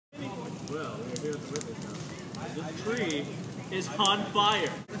Well, we're here with the witness now. This tree is on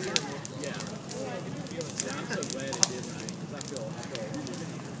fire. Yeah. I'm so glad it did right, because I feel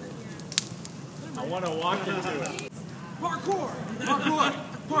I want to walk into it. Parkour! Parkour!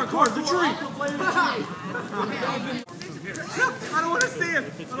 Parkour! The tree! I don't want to see him!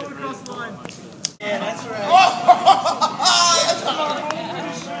 I don't want to cross the line. Yeah, that's right.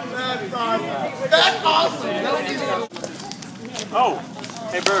 That's awesome! Oh!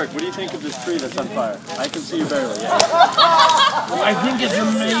 Hey Berg, what do you think of this tree that's on fire? I can see you barely. Yeah. I think it's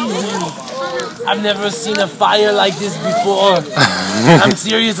amazing. I've never seen a fire like this before. I'm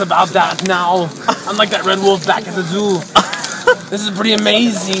serious about that now. I'm like that red wolf back at the zoo. This is pretty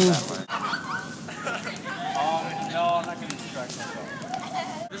amazing. No, I'm not going to distract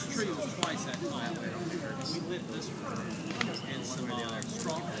myself. This tree was twice that tall. We lit this one. And some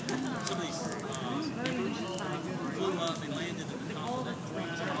strong, some of these flew up and landed at the top of that tree.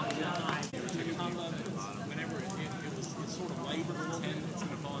 Whenever it sort of labored its head and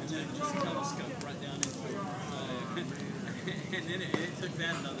just telescope right down into it. And then it took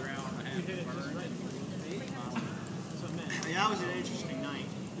that another hour and a half to burn. Yeah, that was an interesting night.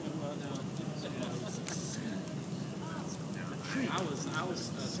 I was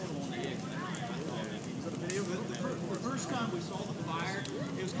sort of on the edge that night. The first time we saw the fire,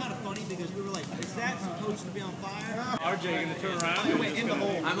 it was kind of funny because we were like, is that supposed to be on fire? RJ, you gonna turn around? It went in the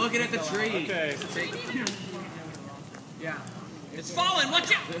hole. I'm looking at the tree. Okay. Yeah. It's falling,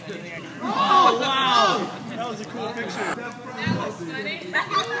 watch out! Oh, wow! That was a cool picture. That was funny.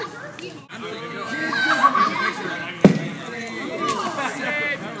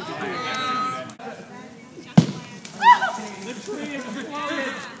 The tree is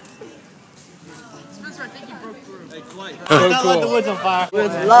exploded. Spencer, I think you broke through. Hey, Clay. Don't let the woods on fire.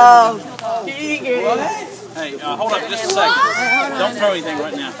 With love. Hey, hold up just a second. Don't throw anything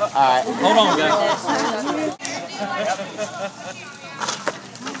right now. Alright. Hold on, guys.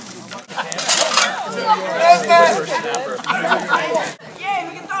 Yeah,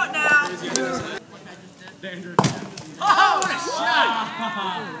 we can throw it now. Oh, what a shot!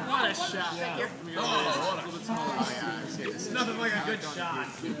 What a shot. It's nothing like a good shot.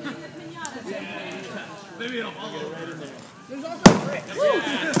 Maybe it'll fall right in there. There's also a trick.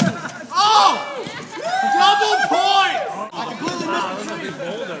 Oh! Double point! I completely missed the tree.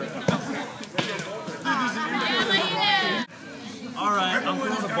 All right, I'm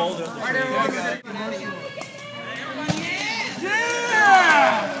throwing the boulder. Yeah!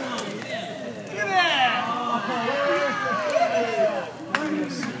 Get it!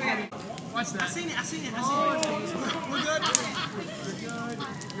 Watch that. I seen it. We're good.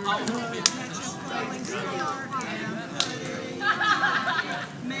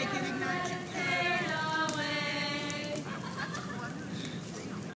 Make it ignite.